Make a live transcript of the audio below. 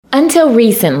Until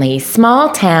recently,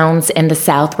 small towns in the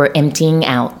South were emptying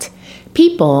out.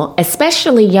 People,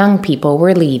 especially young people,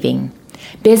 were leaving.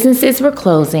 Businesses were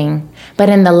closing, but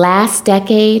in the last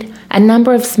decade, a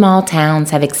number of small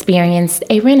towns have experienced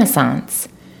a renaissance.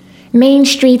 Main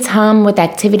streets hum with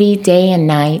activity day and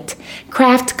night.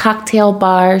 Craft cocktail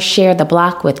bars share the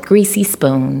block with greasy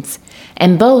spoons,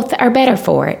 and both are better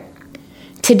for it.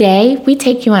 Today, we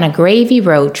take you on a gravy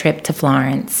road trip to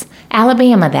Florence,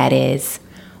 Alabama, that is.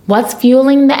 What's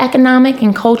fueling the economic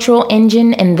and cultural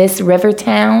engine in this river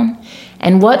town?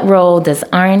 And what role does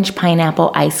orange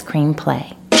pineapple ice cream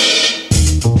play?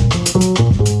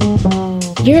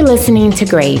 You're listening to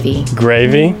Gravy.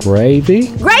 Gravy. Gravy.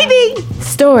 Gravy!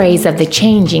 Stories of the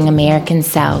changing American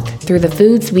South through the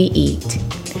foods we eat.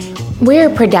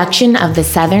 We're a production of the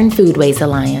Southern Foodways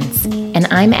Alliance, and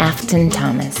I'm Afton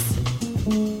Thomas.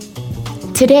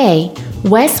 Today,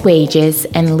 Wes Wages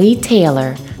and Lee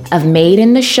Taylor of Made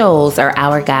in the Shoals are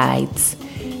our guides.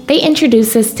 They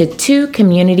introduce us to two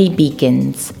community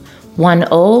beacons, one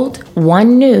old,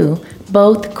 one new,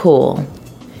 both cool.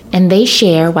 And they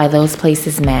share why those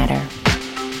places matter.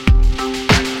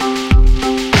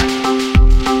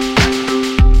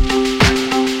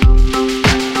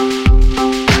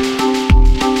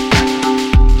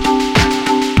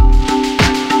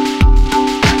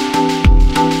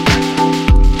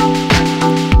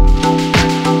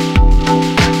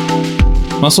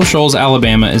 Muscle Shoals,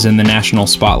 Alabama is in the national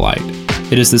spotlight.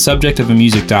 It is the subject of a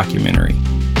music documentary,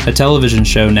 a television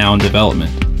show now in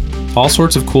development. All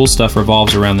sorts of cool stuff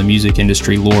revolves around the music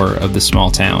industry lore of this small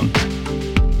town.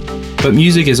 But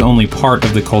music is only part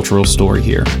of the cultural story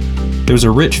here. There's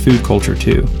a rich food culture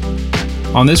too.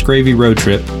 On this Gravy road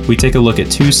trip, we take a look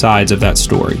at two sides of that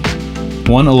story.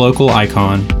 One a local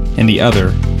icon, and the other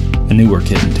a newer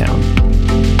kid in town.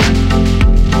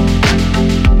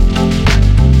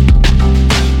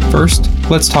 First,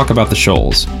 let's talk about the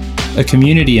Shoals, a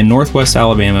community in northwest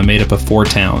Alabama made up of four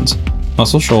towns: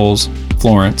 Muscle Shoals,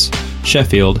 Florence,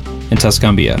 Sheffield, and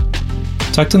Tuscumbia.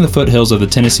 Tucked in the foothills of the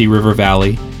Tennessee River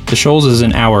Valley, the Shoals is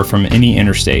an hour from any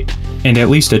interstate, and at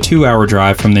least a 2-hour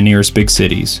drive from the nearest big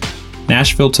cities,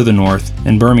 Nashville to the north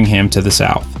and Birmingham to the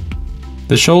south.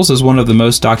 The Shoals is one of the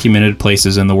most documented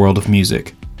places in the world of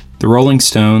music. The Rolling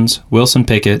Stones, Wilson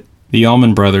Pickett, the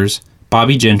Allman Brothers,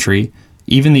 Bobby Gentry,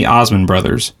 even the Osmond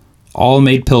Brothers, all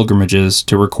made pilgrimages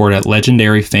to record at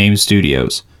legendary Fame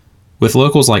Studios, with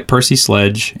locals like Percy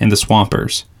Sledge and the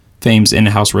Swampers, Fame's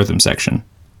in-house rhythm section.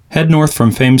 Head north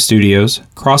from Fame Studios,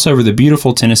 cross over the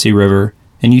beautiful Tennessee River,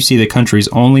 and you see the country's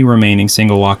only remaining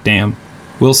single-lock dam,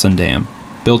 Wilson Dam,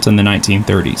 built in the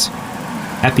 1930s.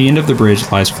 At the end of the bridge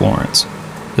lies Florence,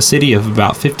 a city of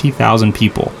about 50,000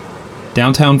 people.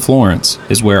 Downtown Florence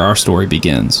is where our story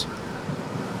begins.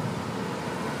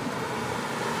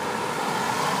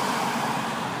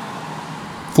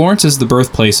 Florence is the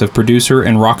birthplace of producer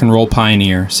and rock and roll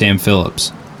pioneer Sam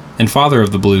Phillips, and father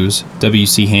of the blues,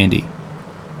 W.C. Handy.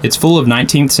 It's full of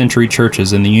 19th century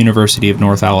churches in the University of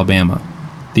North Alabama,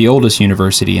 the oldest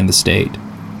university in the state.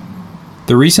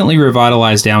 The recently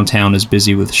revitalized downtown is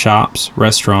busy with shops,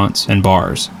 restaurants, and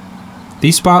bars.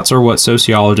 These spots are what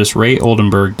sociologist Ray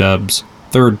Oldenburg dubs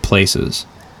third places.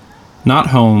 Not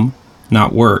home,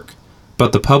 not work,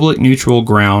 but the public neutral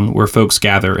ground where folks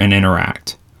gather and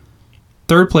interact.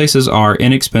 Third places are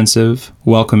inexpensive,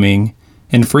 welcoming,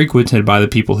 and frequented by the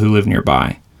people who live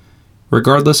nearby,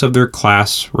 regardless of their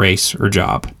class, race, or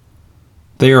job.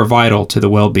 They are vital to the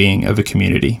well-being of a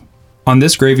community. On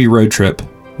this Gravy road trip,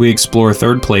 we explore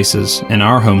third places in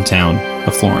our hometown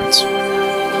of Florence.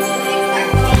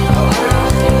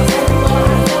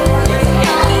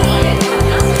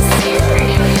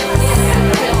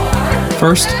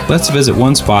 First, let's visit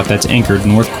one spot that's anchored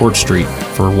North Court Street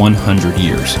for 100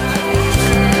 years.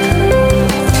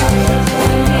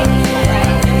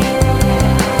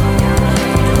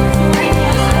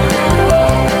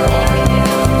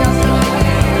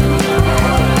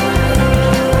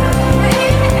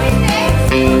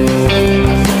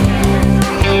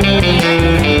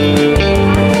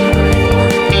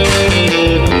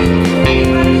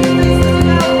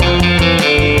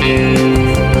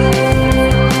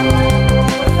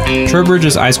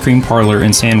 Trowbridge's Ice Cream Parlor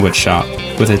and Sandwich Shop,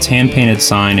 with its hand-painted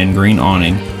sign and green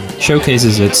awning,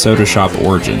 showcases its soda shop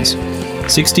origins.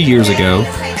 60 years ago,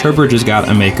 Trowbridge's got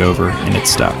a makeover and it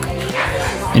stuck.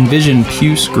 Envision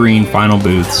puce green vinyl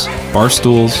booths, bar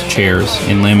stools, chairs,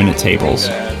 and laminate tables.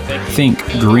 Think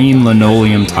green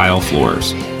linoleum tile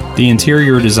floors. The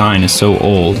interior design is so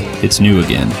old, it's new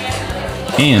again.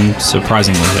 And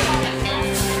surprisingly hip.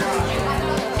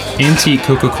 Antique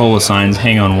Coca-Cola signs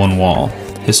hang on one wall.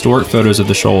 Historic photos of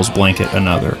the Shoals blanket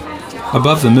another.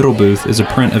 Above the middle booth is a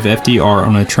print of FDR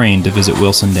on a train to visit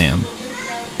Wilson Dam.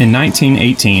 In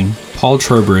 1918, Paul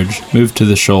Trowbridge moved to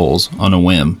the Shoals on a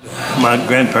whim. My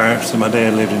grandparents and my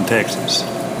dad lived in Texas.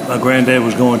 My granddad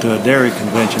was going to a dairy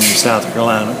convention in South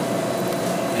Carolina,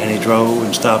 and he drove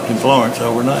and stopped in Florence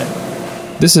overnight.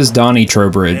 This is Donnie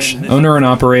Trowbridge, owner and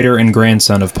operator and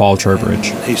grandson of Paul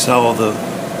Trowbridge. He saw the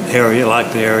area,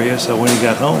 liked the area, so when he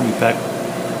got home, he packed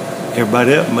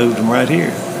everybody up and moved them right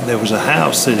here. There was a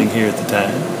house sitting here at the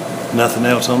time, nothing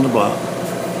else on the block.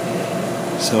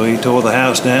 So he tore the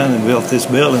house down and built this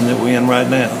building that we're in right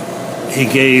now. He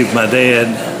gave my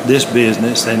dad this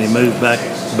business, and he moved back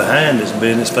behind this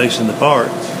business facing the park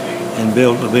and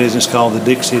built a business called the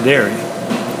Dixie Dairy.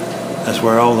 That's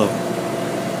where all the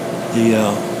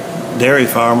dairy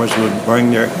farmers would bring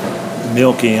their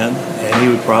milk in, and he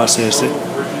would process it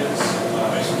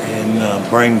and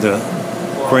bring the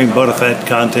cream butterfat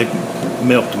content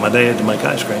milk to my dad to make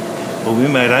ice cream. Well, we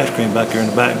made ice cream back here in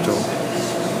the back till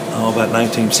about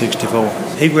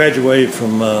 1964. He graduated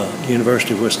from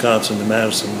University of Wisconsin in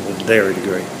Madison with a dairy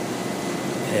degree.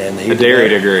 And he dairy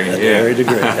degree.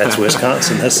 That's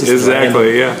Wisconsin. That's the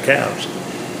exactly, yeah. Cows.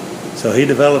 So he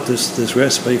developed this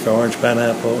recipe for orange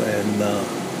pineapple,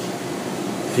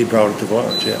 and he brought it to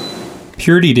Florence, yeah.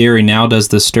 Purity Dairy now does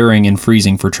the stirring and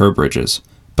freezing for Trowbridges,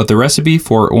 but the recipe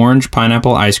for orange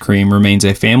pineapple ice cream remains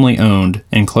a family-owned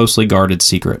and closely guarded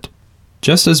secret.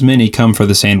 Just as many come for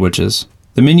the sandwiches,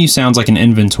 the menu sounds like an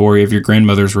inventory of your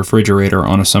grandmother's refrigerator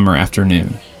on a summer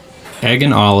afternoon. Egg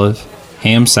and olive,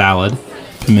 ham salad,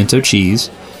 pimento cheese,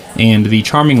 and the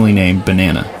charmingly named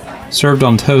banana, served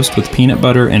on toast with peanut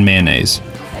butter and mayonnaise.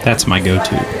 That's my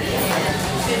go-to.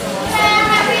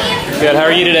 Good, how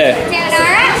are you today?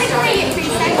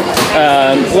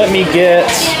 Let me get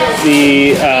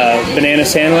the banana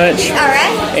sandwich. All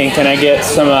right. And can I get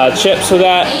some chips with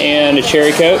that and a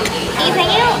cherry Coke? Anything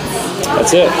else?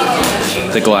 That's it.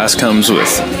 The glass comes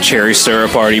with cherry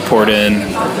syrup already poured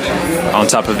in on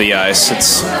top of the ice.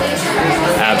 It's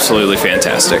absolutely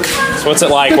fantastic. So what's it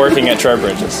like working at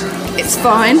Trowbridge's? It's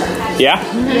fun. Yeah?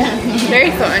 Yeah,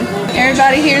 very fun.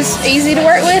 Everybody here's easy to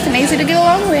work with and easy to get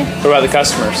along with. What about the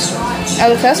customers?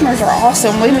 Oh, the customers are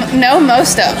awesome. We know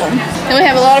most of them. And we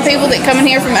have a lot of people that come in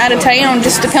here from out of town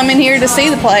just to come in here to see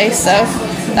the place, so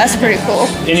that's pretty cool.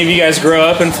 Any of you guys grow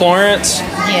up in Florence?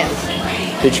 Yeah.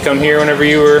 Did you come here whenever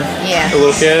you were a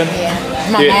little kid? Yeah.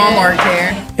 My mom worked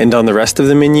here. And on the rest of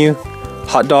the menu,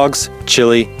 hot dogs,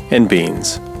 chili, and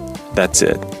beans. That's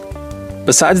it.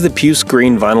 Besides the puce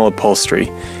green vinyl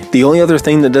upholstery, the only other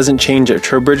thing that doesn't change at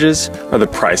Trowbridge's are the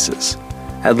prices.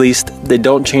 At least, they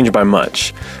don't change by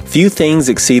much. Few things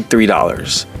exceed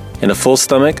 $3, and a full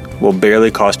stomach will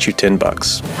barely cost you $10.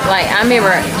 Like, I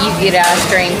remember you could get ice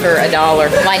cream for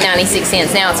 $1, like 96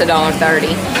 cents. Now it's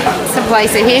 $1.30. It's a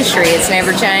place of history. It's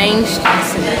never changed.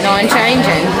 It's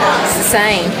non-changing. It's the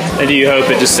same. And do you hope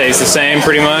it just stays the same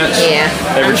pretty much? Yeah,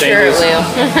 Never I'm changes? sure it will.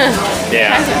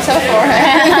 Yeah. So far.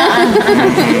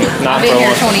 Not I've been for here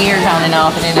long. 20 years on and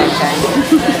off, and it ain't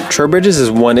changed. Trowbridge's has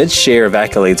won its share of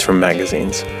accolades from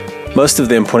magazines, most of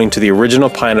them pointing to the original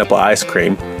pineapple ice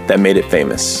cream that made it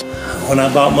famous. When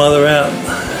I bought Mother out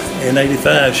in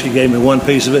 '85, she gave me one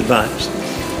piece of advice.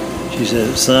 She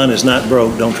said, "Son, it's not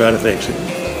broke, don't try to fix it."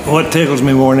 What tickles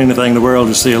me more than anything in the world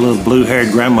is to see a little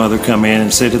blue-haired grandmother come in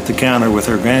and sit at the counter with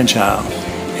her grandchild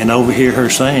and overhear her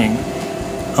saying,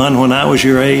 "Hon, when I was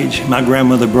your age, my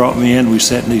grandmother brought me in, we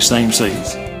sat in these same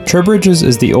seats." Trowbridge's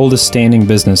is the oldest standing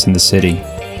business in the city.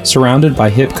 Surrounded by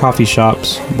hip coffee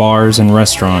shops, bars, and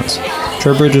restaurants,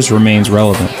 Trowbridge's remains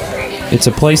relevant. It's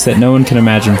a place that no one can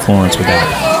imagine Florence without.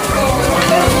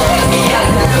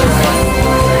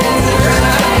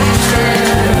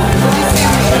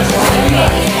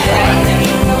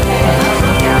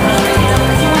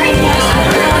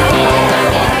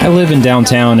 I live in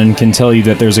downtown and can tell you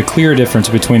that there's a clear difference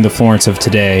between the Florence of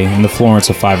today and the Florence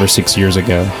of 5 or 6 years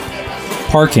ago.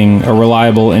 Parking, a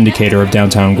reliable indicator of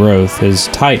downtown growth, is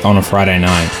tight on a Friday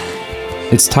night.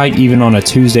 It's tight even on a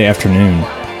Tuesday afternoon.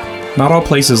 Not all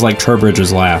places like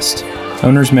Trowbridge's last.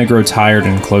 Owners may grow tired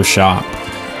and close shop.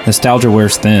 Nostalgia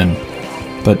wears thin.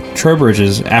 But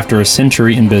Trowbridge's, after a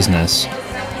century in business,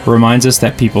 reminds us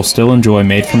that people still enjoy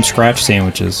made-from-scratch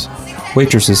sandwiches,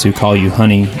 waitresses who call you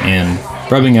honey, and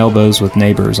rubbing elbows with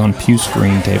neighbors on puce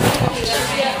green tabletops.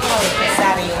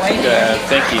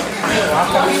 Thank you.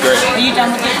 Great. Are you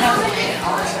done with your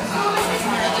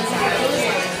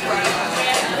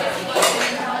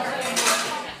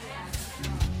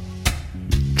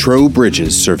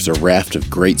Trowbridge's serves a raft of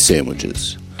great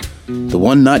sandwiches. The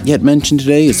one not yet mentioned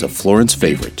today is a Florence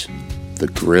favorite, the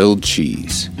grilled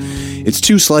cheese. It's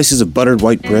 2 slices of buttered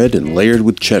white bread and layered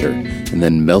with cheddar, and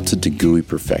then melted to gooey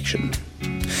perfection.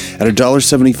 At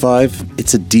 $1.75,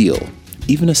 it's a deal,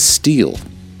 even a steal.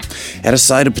 Add a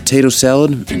side of potato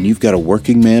salad, and you've got a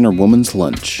working man or woman's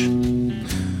lunch.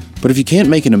 But if you can't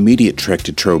make an immediate trek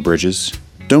to Trowbridge's,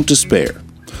 don't despair.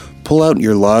 Pull out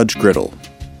your Lodge griddle,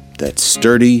 that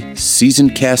sturdy,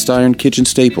 seasoned cast iron kitchen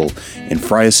staple, and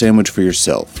fry a sandwich for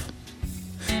yourself.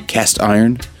 Cast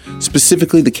iron,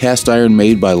 specifically the cast iron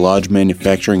made by Lodge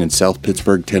Manufacturing in South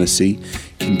Pittsburgh, Tennessee,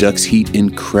 conducts heat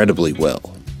incredibly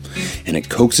well, and it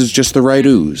coaxes just the right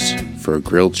ooze for a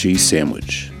grilled cheese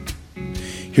sandwich.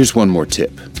 Here's one more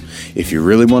tip. If you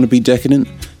really want to be decadent,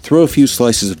 throw a few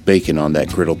slices of bacon on that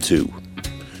griddle too.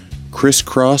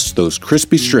 Crisscross those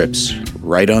crispy strips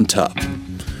right on top.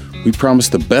 We promise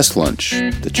the best lunch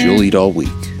that you'll eat all week.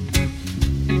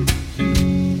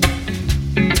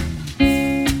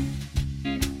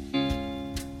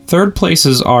 Third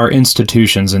places are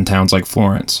institutions in towns like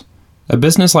Florence. A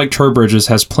business like Trowbridge's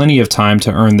has plenty of time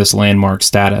to earn this landmark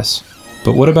status.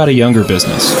 But what about a younger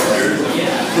business?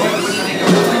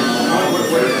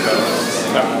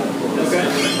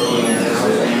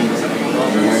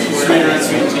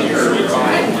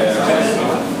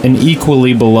 An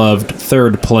equally beloved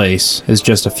third place is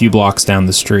just a few blocks down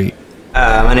the street.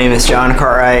 My name is John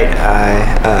Cartwright.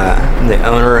 I'm the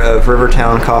owner of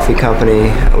Rivertown Coffee Company.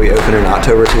 We opened in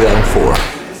October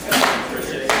 2004.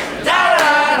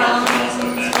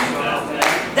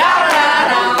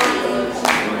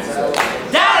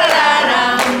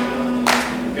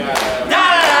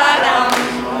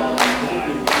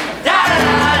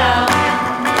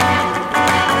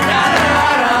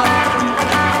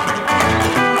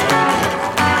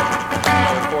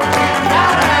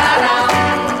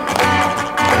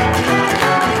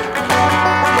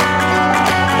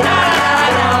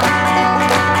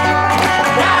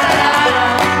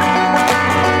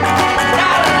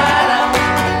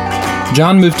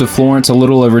 John moved to Florence a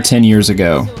little over 10 years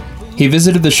ago. He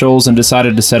visited the Shoals and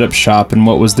decided to set up shop in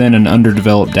what was then an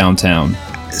underdeveloped downtown.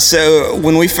 So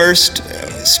when we first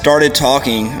started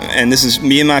talking, and this is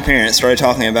me and my parents started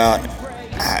talking about,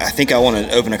 I think I want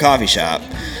to open a coffee shop,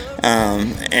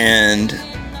 and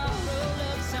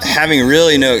having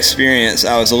really no experience,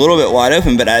 I was a little bit wide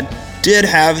open, but I did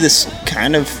have this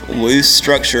kind of loose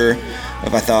structure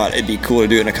of I thought it'd be cool to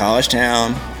do it in a college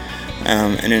town.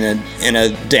 And in a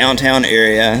downtown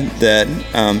area that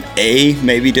A,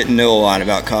 maybe didn't know a lot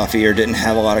about coffee or didn't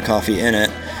have a lot of coffee in it,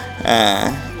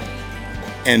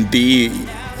 and B,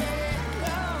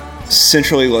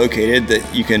 centrally located that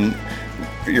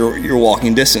you're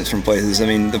walking distance from places. I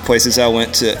mean, the places I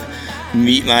went to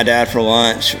meet my dad for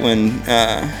lunch when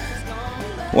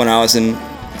I was in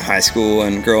high school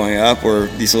and growing up were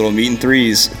these little meet and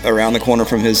threes around the corner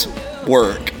from his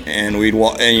work, and we'd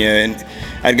walk and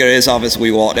I'd go to his office, we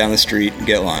walk down the street and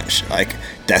get lunch. Like,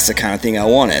 that's the kind of thing I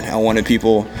wanted. I wanted to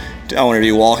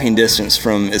be walking distance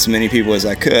from as many people as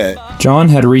I could. John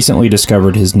had recently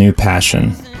discovered his new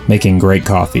passion, making great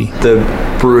coffee.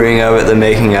 The brewing of it, the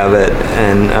making of it,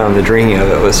 and the drinking of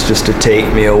it was just to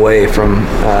take me away from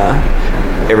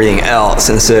everything else.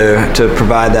 And so to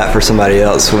provide that for somebody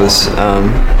else was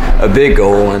a big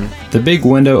goal. And the big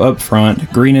window up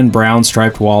front, green and brown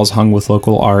striped walls hung with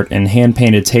local art, and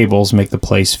hand-painted tables make the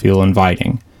place feel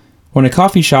inviting. When a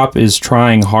coffee shop is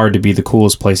trying hard to be the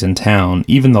coolest place in town,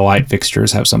 even the light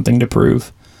fixtures have something to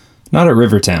prove. Not at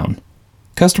Rivertown.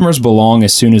 Customers belong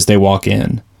as soon as they walk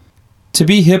in. To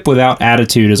be hip without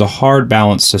attitude is a hard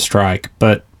balance to strike,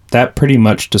 but that pretty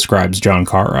much describes John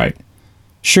Cartwright.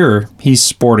 Sure, he's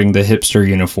sporting the hipster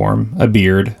uniform, a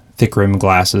beard, thick-rimmed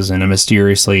glasses, and a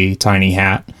mysteriously tiny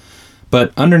hat.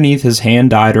 But underneath his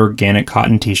hand-dyed organic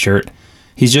cotton t-shirt,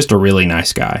 he's just a really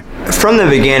nice guy. From the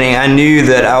beginning, I knew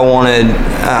that I wanted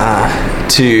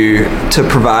to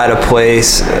provide a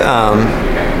place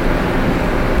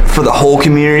for the whole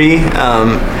community,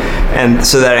 and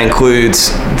so that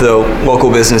includes the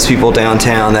local business people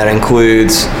downtown, that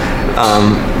includes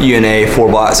UNA 4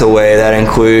 blocks away, that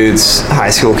includes high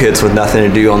school kids with nothing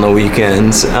to do on the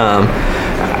weekends.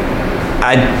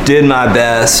 I did my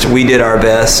best, we did our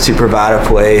best to provide a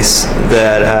place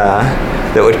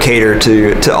that would cater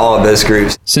to all of those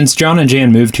groups. Since John and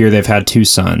Jan moved here, they've had 2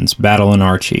 sons, Battle and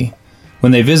Archie.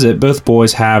 When they visit, both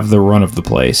boys have the run of the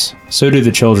place. So do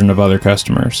the children of other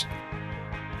customers.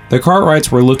 The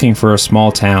Cartwrights were looking for a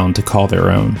small town to call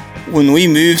their own. When we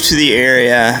moved to the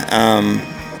area,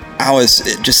 I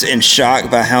was just in shock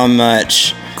by how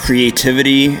much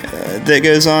creativity that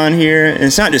goes on here. And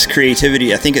it's not just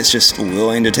creativity, I think it's just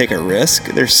willing to take a risk.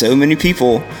 There's so many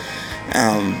people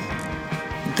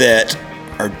that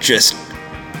are just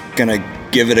gonna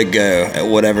give it a go at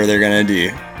whatever they're going to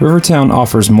do. Rivertown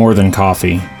offers more than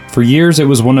coffee. For years, it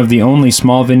was one of the only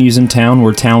small venues in town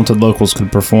where talented locals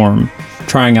could perform,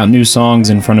 trying out new songs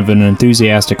in front of an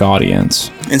enthusiastic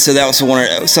audience. And so that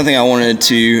was something I wanted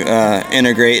to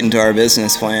integrate into our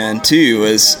business plan too.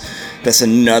 That's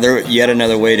yet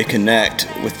another way to connect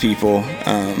with people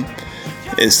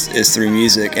is through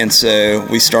music. And so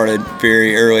we started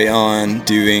very early on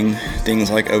doing things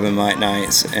like open mic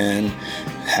nights and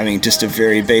having just a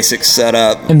very basic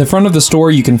setup. In the front of the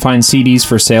store, you can find CDs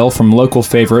for sale from local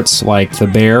favorites like The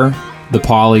Bear, The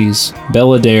Pollies,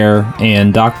 Bella Dare,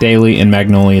 and Doc Daly and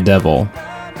Magnolia Devil,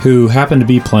 who happen to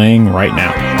be playing right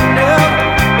now.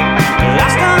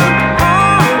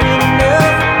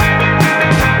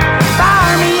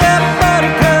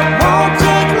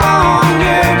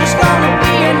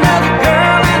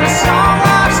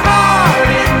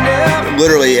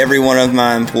 Literally every one of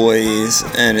my employees,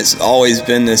 and it's always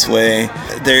been this way,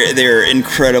 they're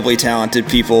incredibly talented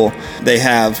people. They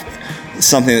have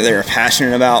something that they're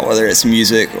passionate about, whether it's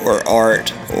music or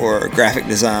art or graphic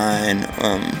design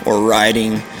or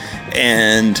writing.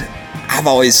 And I've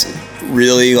always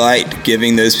really liked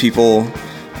giving those people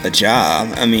a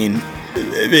job. I mean,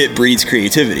 it breeds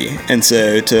creativity. And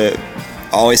so to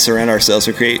always surround ourselves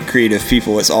with creative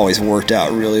people, it's always worked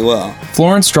out really well.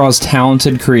 Florence draws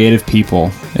talented, creative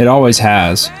people. It always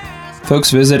has.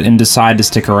 Folks visit and decide to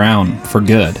stick around for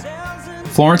good.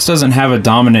 Florence doesn't have a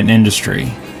dominant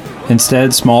industry.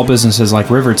 Instead, small businesses like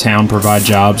Rivertown provide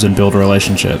jobs and build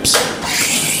relationships.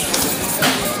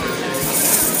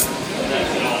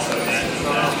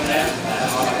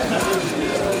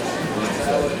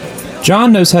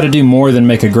 John knows how to do more than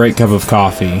make a great cup of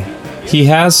coffee. He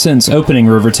has, since opening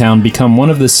Rivertown, become one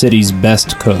of the city's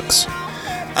best cooks.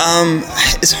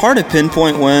 It's hard to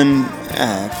pinpoint when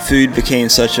food became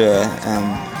such a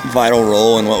vital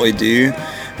role in what we do.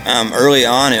 Early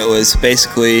on, it was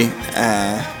basically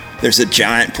there's a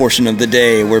giant portion of the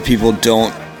day where people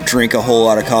don't drink a whole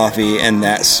lot of coffee, and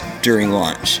that's during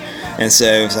lunch. And so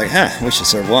it was like, we should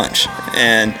serve lunch.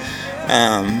 And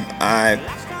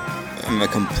I'm a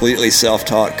completely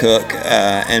self-taught cook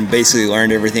and basically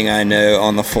learned everything I know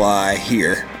on the fly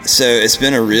here. So it's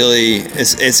been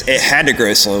it had to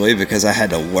grow slowly because I had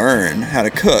to learn how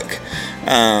to cook.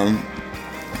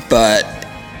 But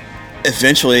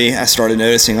eventually I started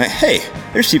noticing, like, hey,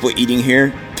 there's people eating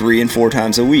here 3 and 4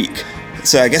 times a week.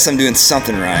 So I guess I'm doing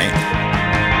something right.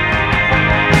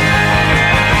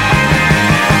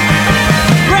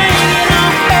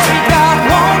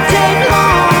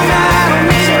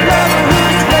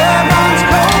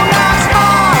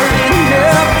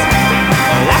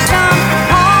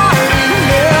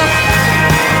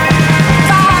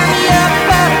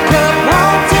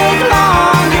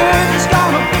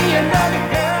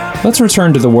 Let's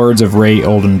return to the words of Ray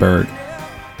Oldenburg.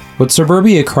 What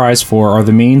suburbia cries for are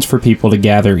the means for people to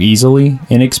gather easily,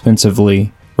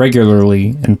 inexpensively,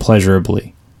 regularly, and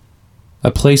pleasurably. A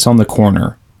place on the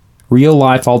corner.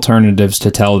 Real-life alternatives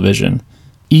to television.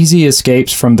 Easy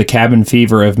escapes from the cabin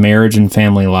fever of marriage and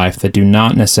family life that do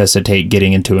not necessitate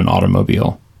getting into an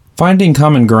automobile. Finding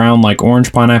common ground like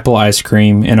orange pineapple ice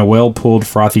cream and a well-pulled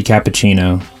frothy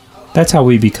cappuccino. That's how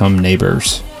we become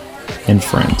neighbors and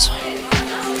friends.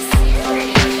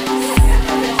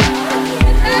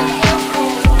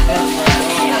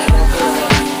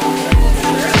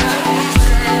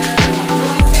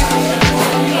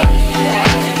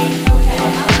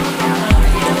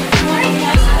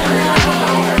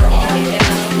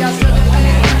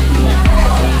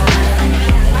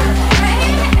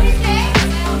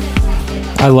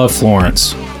 I love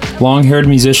Florence. Long-haired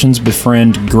musicians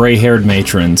befriend gray-haired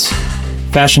matrons.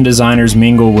 Fashion designers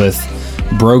mingle with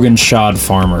brogan shod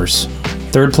farmers.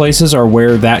 Third places are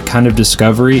where that kind of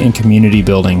discovery and community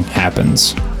building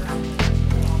happens.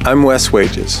 I'm Wes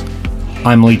Wages.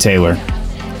 I'm Lee Taylor.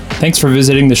 Thanks for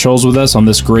visiting the Shoals with us on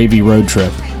this gravy road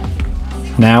trip.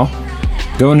 Now,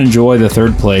 go and enjoy the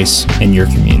third place in your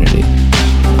community.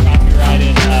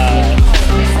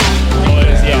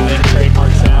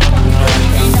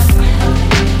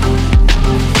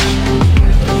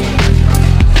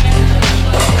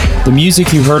 The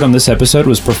music you heard on this episode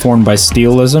was performed by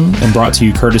Steelism and brought to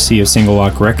you courtesy of Single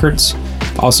Lock Records,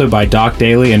 also by Doc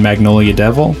Daly and Magnolia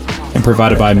Devil, and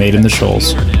provided by Made in the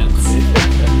Shoals. Somebody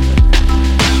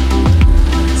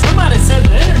said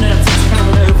the internet's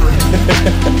coming over.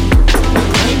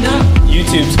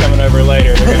 YouTube's coming over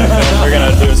later. They're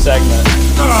gonna do a segment.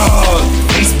 Oh,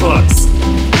 Facebooks.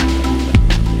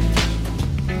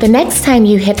 The next time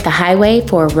you hit the highway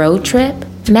for a road trip,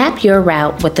 map your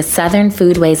route with the Southern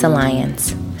Foodways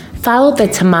Alliance. Follow the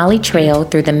Tamale Trail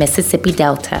through the Mississippi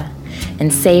Delta.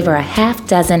 and savor a half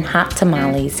dozen hot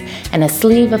tamales and a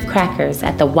sleeve of crackers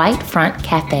at the White Front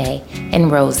Cafe in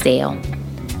Rosedale.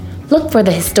 Look for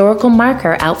the historical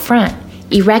marker out front,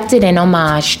 erected in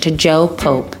homage to Joe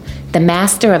Pope, the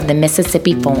master of the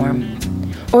Mississippi Form.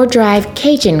 Or drive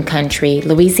Cajun Country,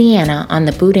 Louisiana on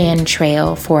the Boudin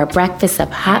Trail for a breakfast of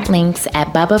hot links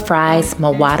at Bubba Fry's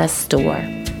Mawada store.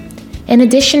 In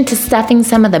addition to stuffing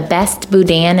some of the best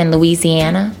boudin in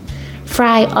Louisiana,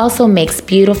 Fry also makes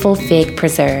beautiful fig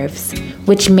preserves,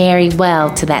 which marry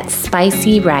well to that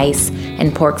spicy rice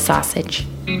and pork sausage.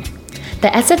 The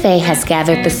SFA has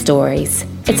gathered the stories.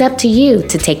 It's up to you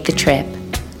to take the trip.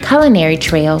 Culinary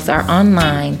trails are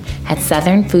online at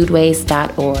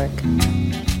southernfoodways.org.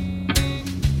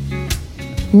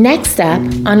 Next up,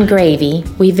 on Gravy,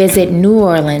 we visit New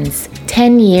Orleans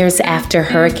 10 years after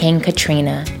Hurricane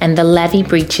Katrina and the levee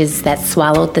breaches that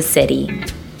swallowed the city.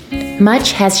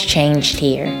 Much has changed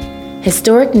here.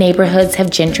 Historic neighborhoods have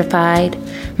gentrified,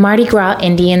 Mardi Gras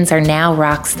Indians are now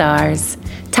rock stars,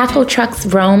 taco trucks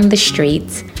roam the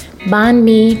streets, Banh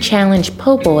Mi challenge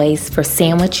po' boys for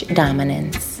sandwich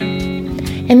dominance.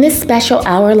 In this special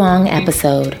hour-long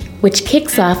episode, which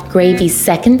kicks off Gravy's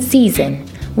second season,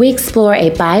 we explore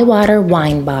a Bywater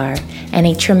wine bar and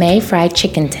a Treme fried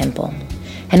chicken temple,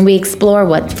 and we explore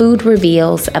what food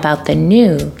reveals about the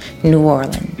new New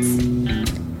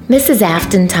Orleans. This is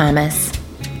Afton Thomas.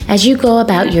 As you go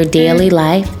about your daily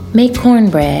life, make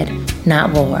cornbread,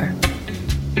 not war.